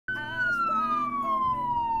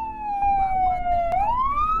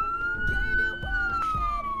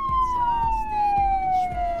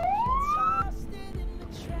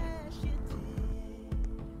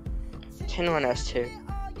anyone else too.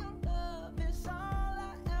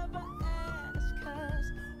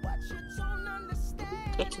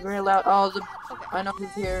 It's very loud. Oh, I know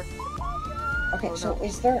who's here. Okay, Oh, so no.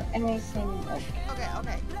 is there anything like... Okay.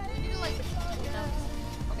 We need to like,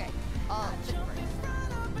 okay.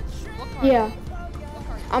 What car? Yeah, What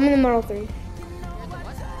car? I'm in the Model 3. You're the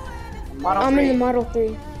what? Model I'm in the 3. Model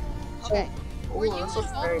 3. Okay. Were Ooh, you this looks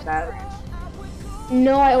involved very with bad. the crash?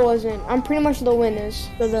 No, I wasn't. I'm pretty much the witness.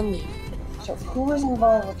 So then leave. So who was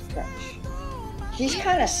involved with the crash? He's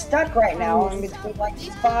kind of stuck right now in between like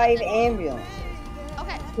 5 ambulances.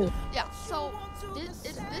 Okay. Yeah. So this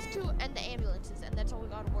two and the ambulances, and that's all we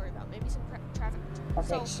gotta worry about. Maybe some traffic.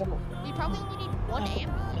 Okay, so We probably only need one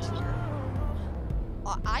ambulance here.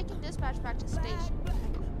 I can dispatch back to the station.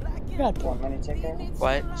 you want me to take care of it?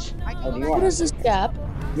 What? I can Oh, go do you back want What is this gap?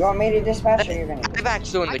 You want me to dispatch or you're gonna I'm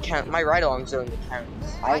actually doing the count. My ride-along's doing the count.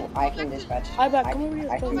 I can dispatch. Hi, back. Come over here.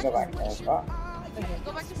 I can go back to the spot.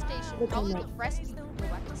 go back to station. Look I'll on leave that. the rescue to go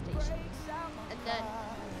back to station. And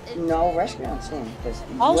then No, rescue on scene. Because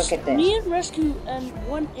I'll look at Me this. and rescue and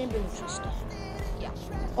one ambulance just died. yeah.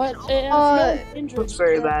 But Uh, no injured. Looks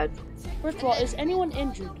very bad. First of all, is anyone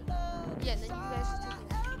injured? Yeah, and then you guys just take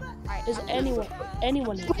it. Alright. Is anyone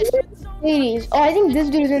injured? Who's in the Mercedes? Oh, I think this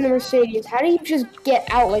dude is in the Mercedes. How do you just get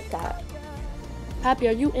out like that? Happy,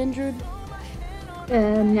 are you injured?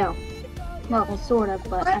 No. Well, sort of,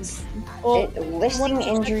 but I'm... Oh, Listing what-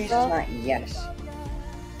 injuries is not yes.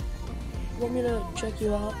 want me to check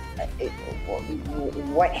you out?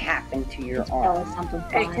 What happened to your Oh, arm? something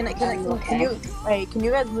Hey, fine. can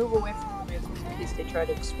you guys move away from the vehicles in case they try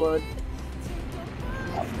to explode?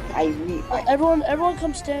 Everyone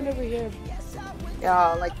come stand over here.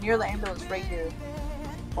 Yeah, like near the ambulance right here.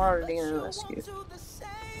 We're already gonna rescue.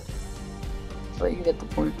 But you get the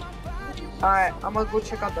point. Alright, I'm gonna go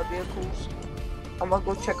check out the vehicles. I'm gonna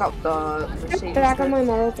go check out the Mercedes. Back on my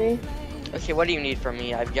Model 3. Okay, what do you need from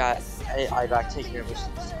me? I've got taken care of this.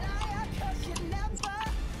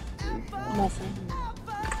 Nothing.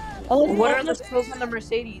 Oh, what are the spills on the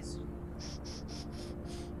Mercedes?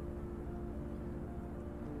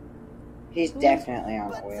 He's definitely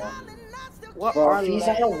on a wheel. What Bro, are if he's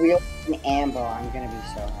they? on a wheel in ambo, I'm gonna be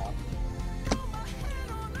so happy.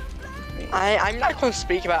 I'm not going to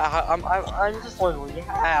speak about how I'm just wondering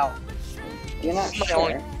how. You're not My sure?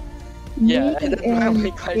 only- Yeah, Me that's my only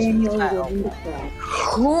and question. Daniel How? were in the crash.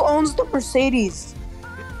 Who owns the Mercedes?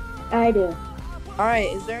 I do.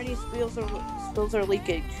 Alright, is there any spills or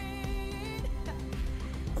leakage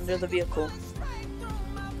under the vehicle?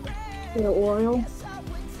 The oil.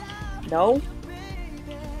 No?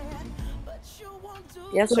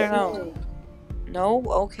 Yes or no? No?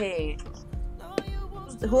 Okay.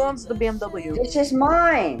 Who owns the BMW? This is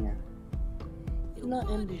mine! He's not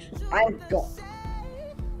in this. I'm go-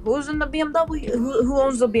 Who's in the BMW? Who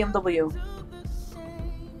owns the BMW?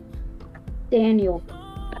 Daniel.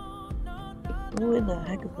 Who in the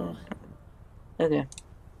heck is that? Okay.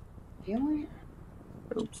 You know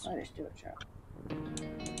what? Oops. I'll just do it, Joe.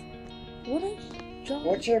 What is John?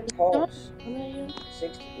 What's your pulse? Am I you?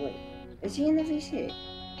 60. Wait. Is he in the VC?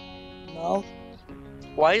 No.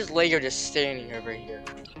 Why is Lego just standing over here?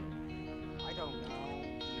 I don't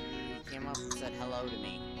know. He came up and said hello to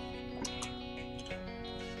me.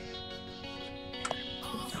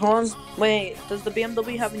 Who owns? Wait, does the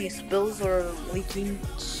BMW have any spills or leaking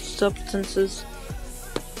substances?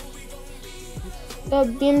 The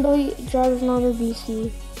BMW driver's not a BC.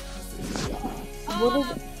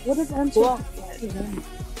 What is answer?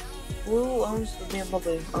 Who owns the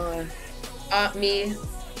BMW? Me.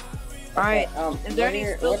 Alright. Is there what any are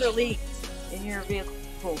your- spills or what's- leaks in your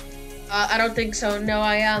vehicle? I don't think so. No,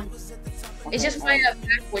 it's just my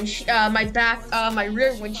my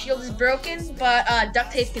rear windshield is broken, but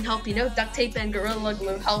duct tape can help. You know, duct tape and Gorilla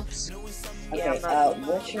Glue helps. Okay, Yeah,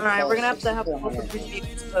 what's your Alright, we're gonna have pulse? to have 60 both to of these 100?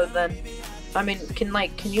 vehicles. So then, I mean,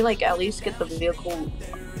 can you like at least get the vehicle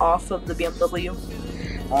off of the BMW?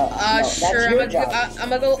 No, that's Sure. your I'm job.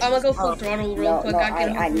 gonna go full throttle real quick.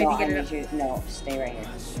 I I need to get it up. need you. No, stay right here.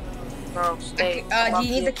 No, stay. Do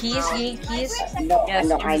you need the keys? You need keys? No, Yes,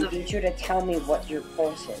 no, give I me the- need you to tell me what your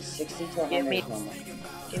pulse is. 60 to 100 Give me- is normal.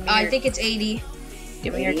 Give me I your, think it's 80.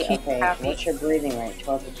 give me your 80? key. Okay, Happy. what's your breathing rate?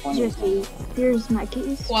 12 to 20 is Just normal. here's my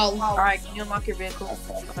keys. 12. Alright, can you unlock your vehicle?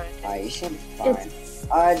 Okay. You seem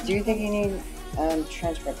fine. Do you think you need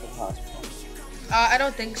transport to the hospital? I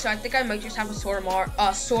don't think so. I think I might just have a sore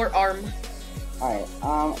arm. Alright,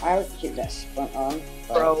 I would keep that splint on.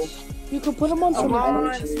 But Bro. You could put them on some. I'm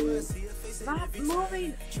ready to Stop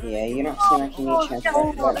moving. Yeah, you don't seem like you need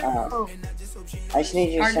transport, but I just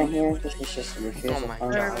need you to Pardon? stand here. This is just a refusal. Oh my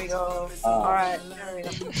phone. There we go. Alright, there we go.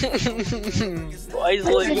 Why is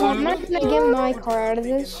Wait, so I'm Lego? not gonna get my car out of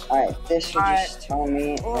this. Alright, this should just tell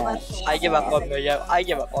me Well, that. that's- I give up on Lego. I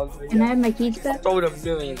give up on Can I Lego. have my keys back? Told him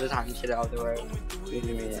millions of times to get out of the road.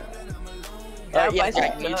 Yeah, Yeah, but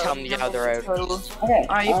Jack, you tell him to get out of the road. Okay.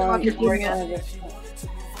 Alright, you can lock your door you again. wanna just-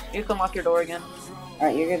 You can lock your door again.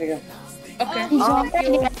 Alright, you're good to go. Okay. So I'm trying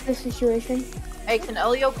to get out of this situation. Hey, can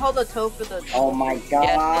Elio call the tow for the... Oh my Yes,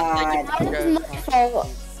 god. let's take This it. is my fault.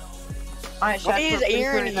 Alright, Why Shaq, is please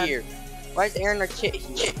Aaron turn it on. here? Why is Aaron a kid?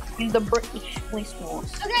 He's the British police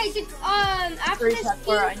force. Okay, so, after Sorry, this Shaq,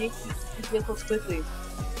 where I need to use vehicles quickly.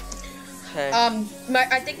 Okay.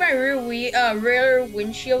 I think my rear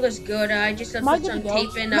windshield is good. I just have to put some tape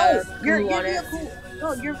and your glue on it. vehicle.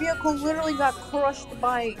 No, your vehicle literally got crushed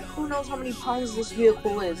by who knows how many pounds this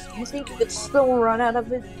vehicle is. You think you could still run out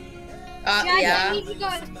of it? I Yeah. need to go.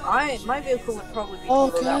 My vehicle would probably be below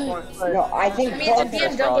that point. But No, I think I mean, it's a both of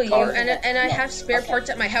BMW, and I No. have spare Okay. parts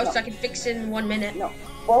at my house No. so I can fix it in 1 minute. No,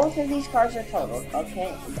 both of these cars are totaled,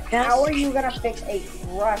 okay? Yes. How are you gonna fix a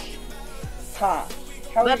crushed top?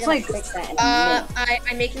 How are That's you gonna like- fix that in a minute?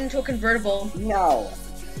 I make it into a convertible. No,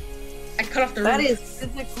 I cut off the that roof. is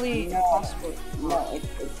physically No. impossible. no,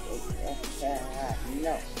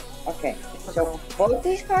 no. Okay, so both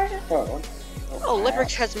these cars are totaled. Oh,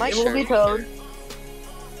 Leverage has my It will be shirt. towed.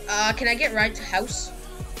 Can I get right to house?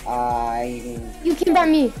 You can buy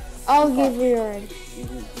me. I'll give you a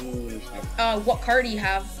ride. What car do you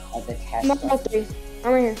have? The Model Tesla. 3.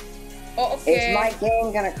 I'm right here. Oh, Is okay. my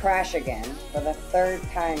game gonna crash again for the third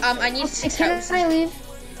time? I need 6 Can houses. I leave?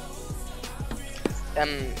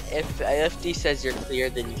 If D says you're clear,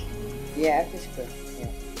 then you. Yeah, it's good. Yeah.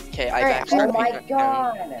 Okay, I Alright, back Oh start my making a cone.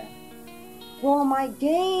 god! For my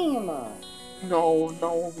game! No.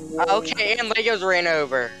 Okay, and Legos ran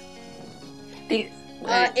over.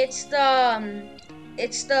 It's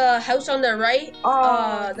the house on the right.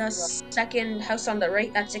 The yeah. second house on the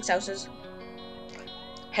right. That's 6 houses.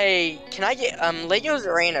 Hey, can I get Legos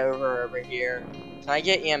ran over here? Can I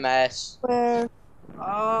get EMS? Where?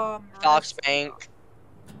 Fox Bank.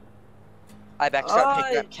 I back start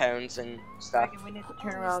picking Oh, up cones and stuff. Second, we need to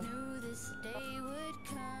turn around.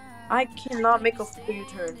 I cannot make a full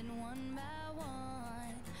U-turn.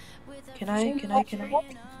 Can I?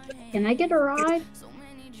 Can I get a ride?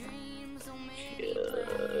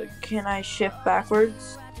 Can I shift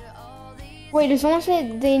backwards? Wait, did someone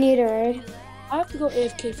say they need a ride? I have to go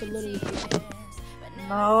AFK for literally.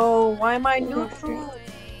 No, why am I neutral?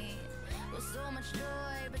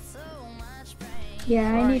 Yeah,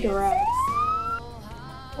 I need a ride.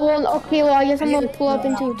 Well, okay, well, I guess I'm gonna pull up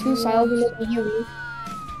into 2 silos and make a UE.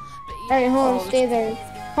 Alright, hold on, stay there.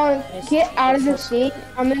 Hold on, get out of the seat.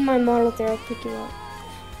 I'm in my Model 3, I'll pick you up.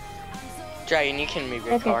 Dragon, you can move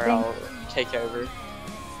your Okay, car. thank- I'll take over.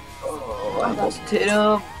 Oh, I busted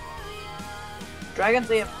him. Dragon's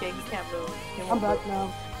AFK, he can't move. He I'm won't back move. now.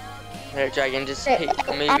 Hey, Dragon, just Hey, move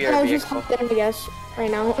I your don't know, just vehicle. hop in, I guess,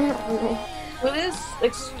 right now. I don't know. With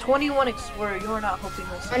this 21 Explorer, you are not helping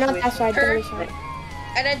this I know that side, Turn. that side.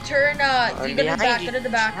 And then turn. You go to the back. Go to the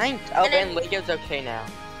back. Oh, And then- and Lego's okay now.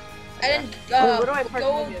 And Wait, then where do I park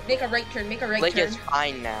go my vehicle? make a right turn. Make a right Lego's turn.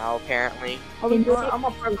 fine now, apparently. I'm gonna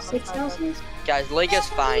park on the 6 side. houses? Guys, Lego's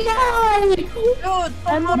fine now. No! Dude, I'm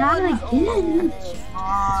someone- not again.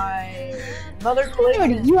 my. Another Dude,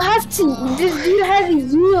 collision. you have to. This dude has a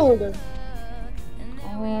yield.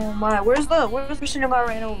 Oh my, where's the person who got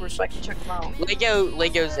ran over so I can check them out?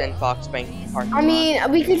 Lego's in Fox Bank parking I lot.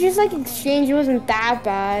 mean, we could just like exchange. It wasn't that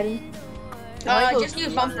bad. Just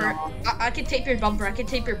use bumper. I can tape your bumper. I can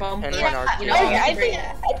tape your bumper. And one You know, I great.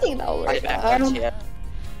 think that'll I work. back out. yeah.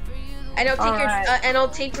 And I'll take Alright. I'll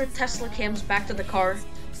tape your Tesla cams back to the car.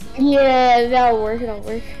 Yeah, that'll work.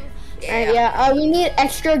 Alright, yeah. We need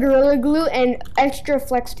extra Gorilla Glue and extra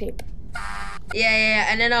flex tape. Yeah.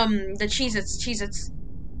 And then the Cheez-Its.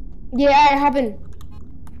 Yeah, it happened.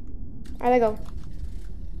 Alright, go.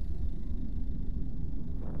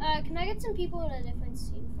 Can I get some people in a different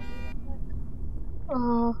seat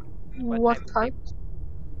for me What type?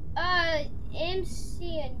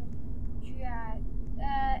 MC and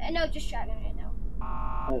Drag. No, just Dragon right now.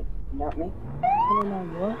 Not me? I don't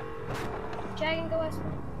know what. Dragon, go us.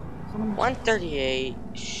 138.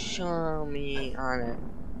 Show me on it.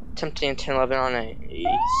 Attempting 1011 on a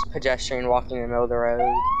pedestrian walking in the middle of the road.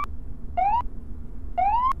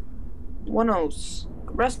 10.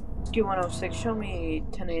 Rescue 106. Show me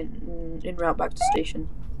 10 in route back to station.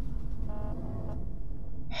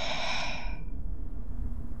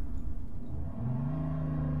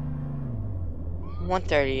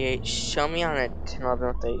 138. Show me on a 1011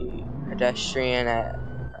 with a pedestrian at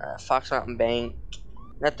Fox Mountain Bank.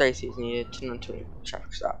 Not 36 is needed. 1020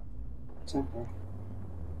 traffic stop. Temple.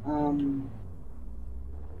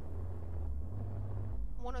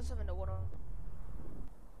 107 to 107.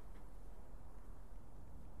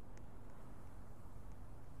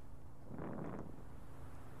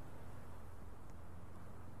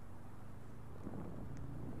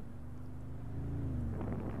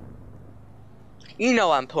 You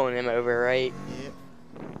know I'm pulling him over, right? Yep.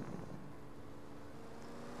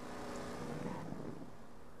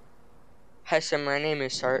 Hi, sir. My name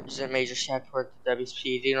is Sergeant Major Shepard,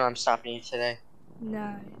 WSP. Do you know I'm stopping you today?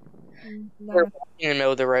 No. We're walking in the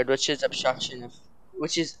middle of the road, which is obstruction.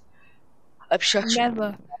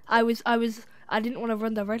 Never. I didn't want to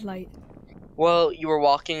run the red light. Well, you were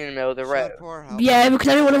walking in the middle of the road. Yeah, because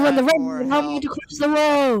I didn't want to run the red Or light. How am I need to cross the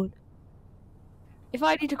road? If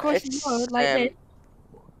I need to cross the It's, road like this.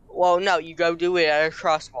 Well, no, you go do it at a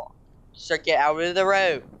crosswalk. So get out of the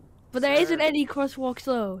road. But there isn't any crosswalks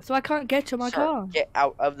though, so I can't get to my car. Get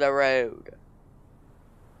out of the road.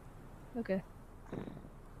 Okay.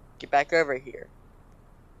 Get back over here.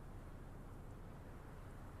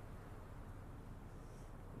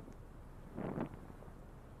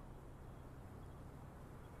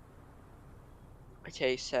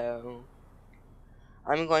 Okay, so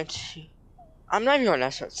I'm not even going to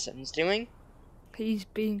ask what Sim's doing. He's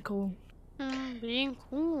being cool. Being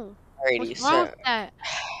cool. Alrighty, What's wrong with that?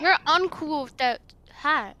 You're uncool with that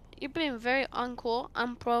hat. You're being very uncool.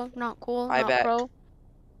 Unpro, not cool, I not bet. pro.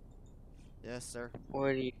 Yes, sir.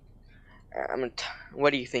 What do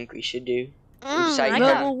you think we should do?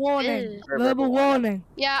 Verbal warning. Verbal warning.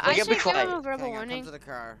 Yeah, Like, I be should give him a quiet. verbal Hang on, come warning. to the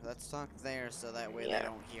car. Let's talk there so that way Yeah. they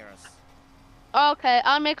don't hear us. Okay,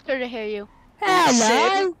 I'll make sure to hear you.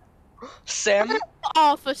 Hello. Sim?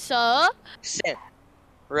 Officer. Sim.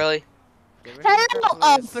 Really? Get rid of the Hello,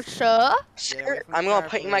 car, please. officer. Sir, from I'm the going to car,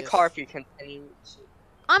 put you in my please. car if you continue.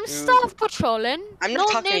 I'm staff patrolling. I'm no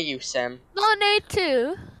not talking to need, you, Sim. No need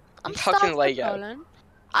to. I'm talking staff to Lego. patrolling.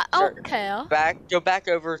 I Sir, don't care. Go back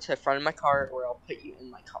over to the front of my car, or I'll put you in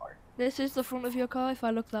my car. This is the front of your car if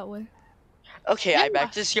I look that way. Okay, Yeah. I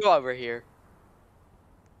back. Just go over here.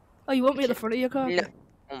 Oh, you want me at the front of your car? No.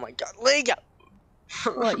 Oh my God, Lego.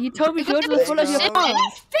 What? You told me to go to the front of your Lego. car.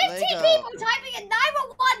 15 people typing in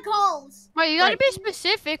 911 calls. Wait, you gotta be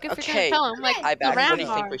specific if Okay, you're gonna tell him. Like, I back. the What do you ram think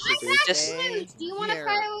car. we should do? Just Do you want a Here.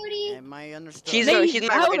 priority? Am I understood? he's Me,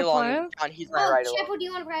 my I right want a along. fire. John, he's my Oh, right along. Shepherd, do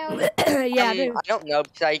you want a priority? Yeah, I do. I don't know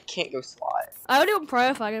because I can't go SWAT I only want pro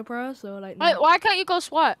if I get pro, so like. No. Wait, why can't you go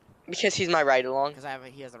SWAT? because he's my right along. Because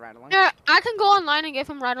he has the right along. Yeah, I can go online and give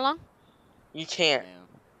him ride along. You can't.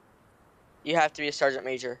 You have to be a sergeant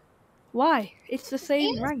major. Why? It's the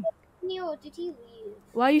same rank. Neil, did he leave?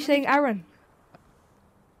 Why are you saying Aaron?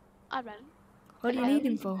 I ran. What do you need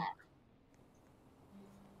him for?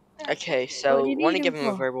 Okay, What so do you want to need give him him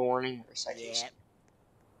a for? verbal warning or a citation?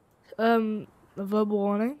 A verbal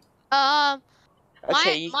warning.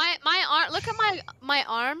 Okay. My arm. Look at my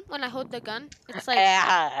arm when I hold the gun. It's like.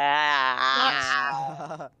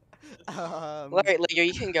 Alright, Lego,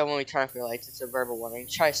 you can go when we turn off your lights. It's a verbal warning.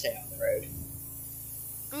 Try to stay off the road.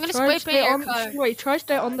 I'm gonna Try to scrape in stay your on. car. Wait, try to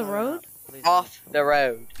stay on the road. Please Off the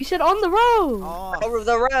road. You said on the road. Off. Over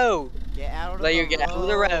the road. Get out of Lego, the get out of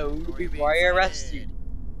the road or you're before I being arrest you cited.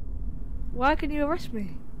 Why can you arrest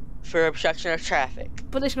me? for obstruction of traffic.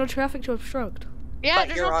 But there's no traffic to obstruct. Yeah, But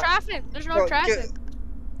there's you're no on- traffic. There's no Bro, traffic.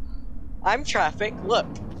 I'm traffic. Look.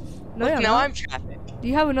 No, Look, you're now not. I'm traffic.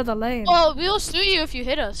 You have another lane. Well, we'll sue you if you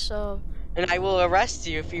hit us. So. And I will arrest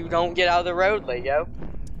you if you don't get out of the road, Lego.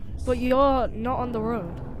 But you're not on the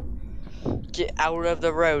road. Get out of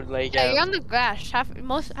the road, Lego. Yeah, you're on the grass.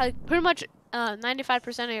 Pretty much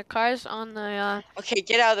 95% of your cars on the. Okay,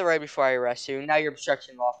 get out of the road before I arrest you. Now you're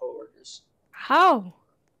obstructing lawful orders. How?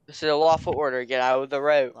 This is a lawful order. Get out of the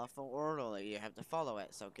road. Lawful order, you have to follow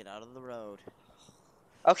it, so get out of the road.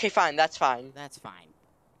 Okay, fine. That's fine. That's fine.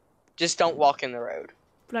 Just don't walk in the road.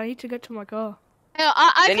 But I need to get to my car. Yeah,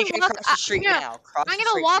 I Then can you can walk. cross the street here, now. Cross I'm the gonna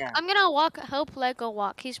street walk. now. I'm gonna walk. Help Lego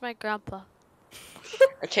walk. He's my grandpa.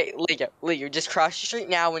 Okay, Lego, just cross the street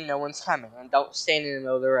now when no one's coming, and don't stand in the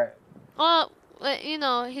middle of the road. Well, you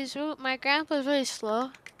know, my grandpa's really slow.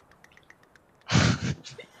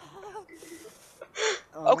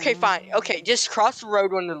 Okay, fine. Okay, just cross the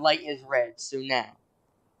road when the light is red. So now.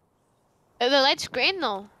 The light's green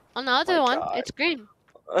though. On the other My one, God. it's green.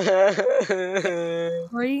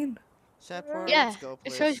 Green. Shepard, Yeah, let's go, it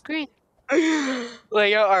please. shows green.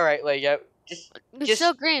 Lego, all right, Lego. It's Just-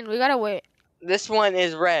 still green. We gotta wait. This one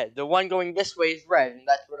is red. The one going this way is red, and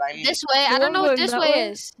that's what I mean. This way? I don't know what this way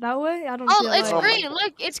is. That way? I don't see Oh, a it's light. green.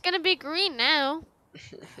 Look, it's gonna be green now.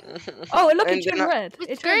 Oh, look, And it's then turned red.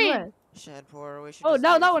 It's turned green. red. Shadpour, we should Oh, just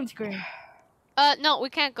now leave. that one's green. No, we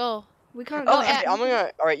can't go. We can't go. Okay, I'm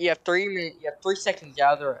gonna. All right, you have 3 minutes. You have 3 seconds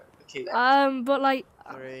out of the road. Okay. Then. But like,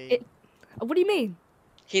 3. what do you mean?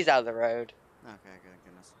 He's out of the road. Okay, good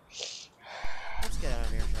goodness. Let's get out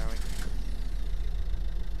of here, shall we?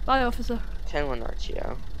 Bye, officer. 10-1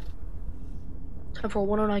 RTO. Time for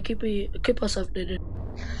 109. Keep us updated.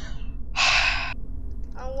 I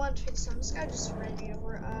want to fix some. This guy just ran me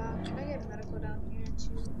over. Can I get medical down here to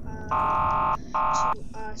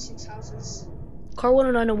 6 houses? Car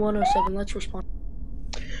 109 and 107. Let's respond.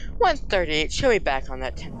 138. Show me back on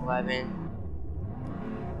that 10-11.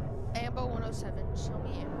 Ambo 107. Show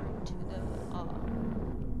me amber to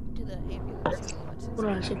the ambulance.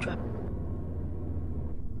 109, safe drive.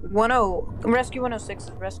 10 rescue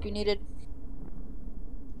 106. Rescue needed.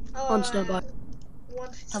 On standby.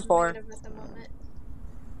 150 4. negative at the moment.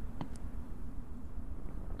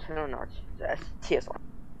 10-1 RTO. That's TS1.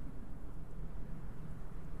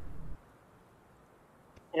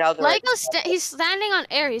 He's standing on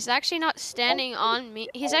air. He's actually not standing on me.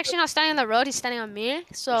 He's actually not standing on the road. He's standing on me.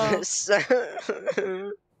 So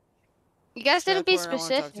you guys didn't be Shadpour, I wanna talk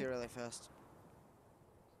specific. to you really fast.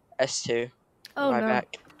 S2. Oh, My no.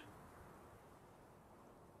 back.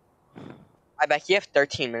 I bet you have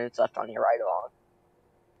 13 minutes left on your ride along.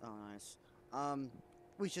 Oh, nice.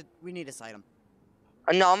 We need to cite him.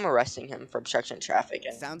 No, I'm arresting him for obstruction of traffic.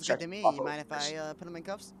 And Sounds good to me. You mind if I put him in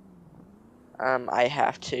cuffs? I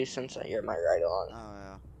have to since you're my ride along. Oh,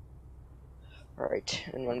 yeah. Alright,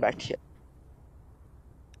 and run back to you.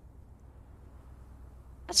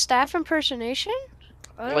 Staff impersonation?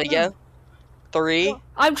 There you go. 3.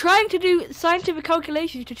 I'm trying to do scientific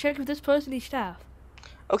calculations to check if this person is staff.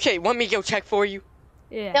 Okay, want me to go check for you?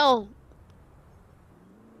 Yeah. No.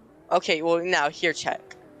 Okay, well now here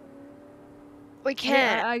check. We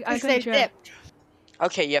can't. I because can they check. dipped.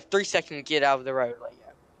 Okay, you have 3 seconds to get out of the road. Like,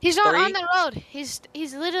 He's not 3. on the road. He's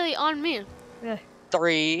literally on me. Yeah.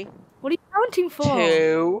 3, What are you counting for?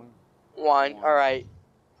 2, 1. Alright.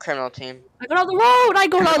 Criminal team. I got on the road! I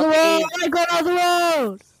got on the road! I got on the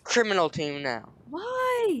road! Criminal team now.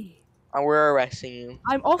 Why? We're arresting you.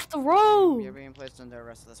 I'm off the You're road! being placed under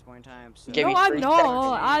arrest at this point in time. So Give No, you I'm 3 not.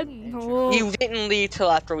 seconds. I'm not. You didn't leave till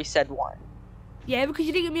after we said 1. Yeah, because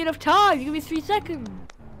you didn't give me enough time. You give me 3 seconds.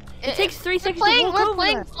 It takes 3 seconds to walk We're over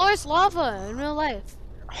playing there. Floor's Lava in real life.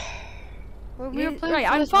 We're playing Right,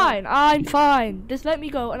 I'm Floor's Lava. fine. I'm fine. Just let me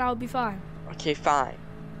go and I'll be fine. Okay, fine.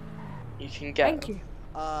 You can go. Thank you.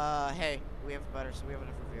 Hey, we have a different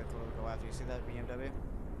vehicle to go after. You see that BMW?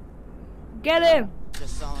 Get him!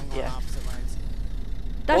 Just selling on Yeah. opposite lanes.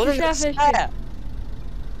 That's Well, the then staff it's issue. that.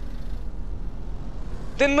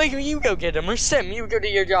 Then like you go get him, or Sim, you go to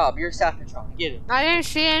your job. You're staff patrol. Get him. I didn't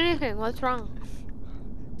see anything. What's wrong?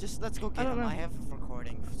 Just let's go get don't him. know. I have a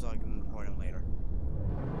recording so I can report him later.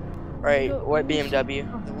 Right, what BMW?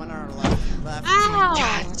 The one on our left. Ow!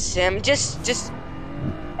 God, Sim, just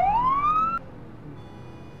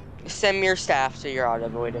send me your staff so you're out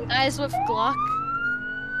avoided. Guys with Glock.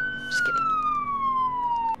 Just kidding.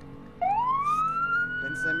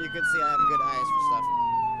 Then Sim, you can see I have good eyes for stuff.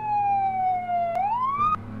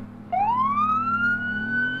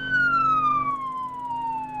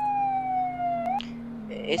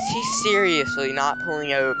 Is he seriously not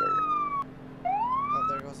pulling over? Oh,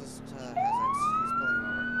 there goes his hazards. He's pulling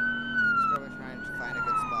over. He's probably trying to find a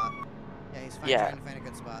good spot. Yeah, he's trying to find a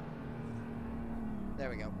good spot. There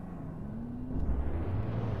we go.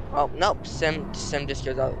 Oh, nope, Sim just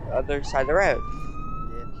goes out the other side of the road.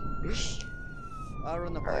 Yeah. I'll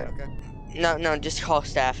run the plate, okay? No, just call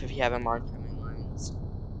staff if you haven't marked him.